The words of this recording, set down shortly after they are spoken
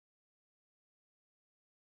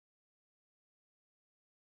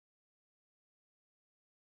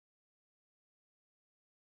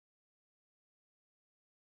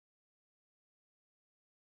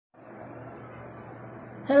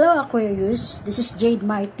Hello Aquarius, this is Jade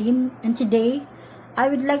Martin, and today I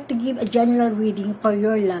would like to give a general reading for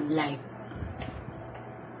your love life.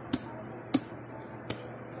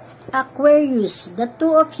 Aquarius, the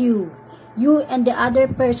two of you and the other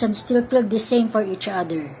person still feel the same for each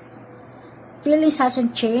other. Feelings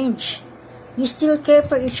hasn't changed. You still care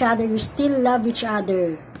for each other, you still love each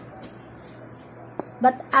other.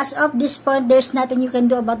 But as of this point, there's nothing you can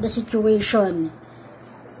do about the situation.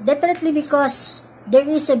 Definitely because there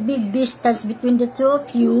is a big distance between the two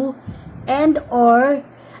of you, and or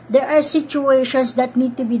there are situations that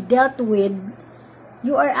need to be dealt with.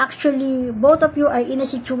 Both of you are in a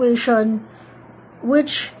situation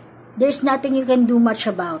which there's nothing you can do much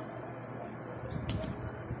about.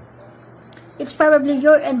 It's probably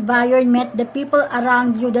your environment, the people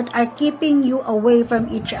around you that are keeping you away from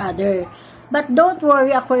each other. But don't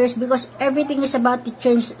worry, Aquarius, because everything is about to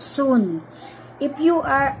change soon. If you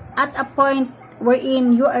are at a point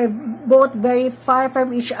wherein you are both very far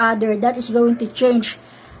from each other, that is going to change.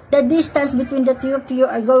 The distance between the two of you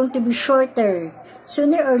are going to be shorter,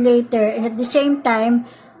 sooner or later. And at the same time,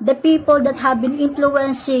 the people that have been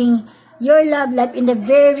influencing your love life in a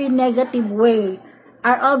very negative way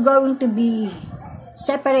are all going to be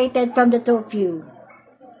separated from the two of you.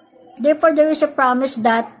 Therefore, there is a promise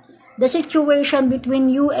that the situation between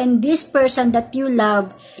you and this person that you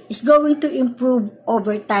love is going to improve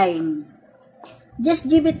over time.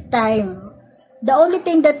 Just give it time. The only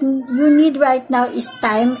thing that you need right now is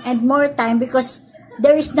time and more time, because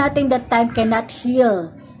there is nothing that time cannot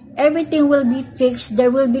heal. Everything will be fixed.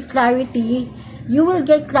 There will be clarity. You will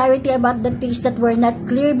get clarity about the things that were not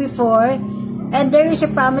clear before. And there is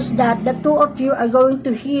a promise that the two of you are going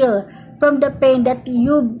to heal from the pain that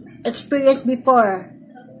you experienced before.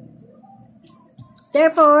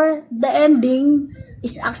 Therefore, the ending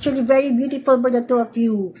is actually very beautiful for the two of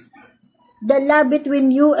you. The love between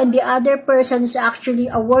you and the other person is actually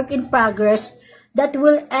a work in progress that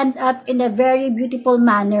will end up in a very beautiful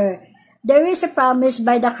manner. There is a promise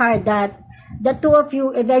by the card that the two of you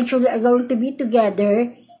eventually are going to be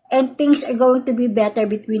together and things are going to be better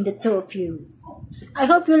between the two of you. I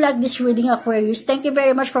hope you like this reading, Aquarius. Thank you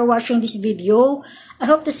very much for watching this video. I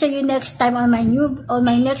hope to see you next time on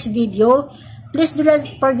my next video. Please do not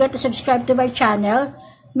forget to subscribe to my channel.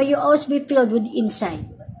 May you always be filled with insight.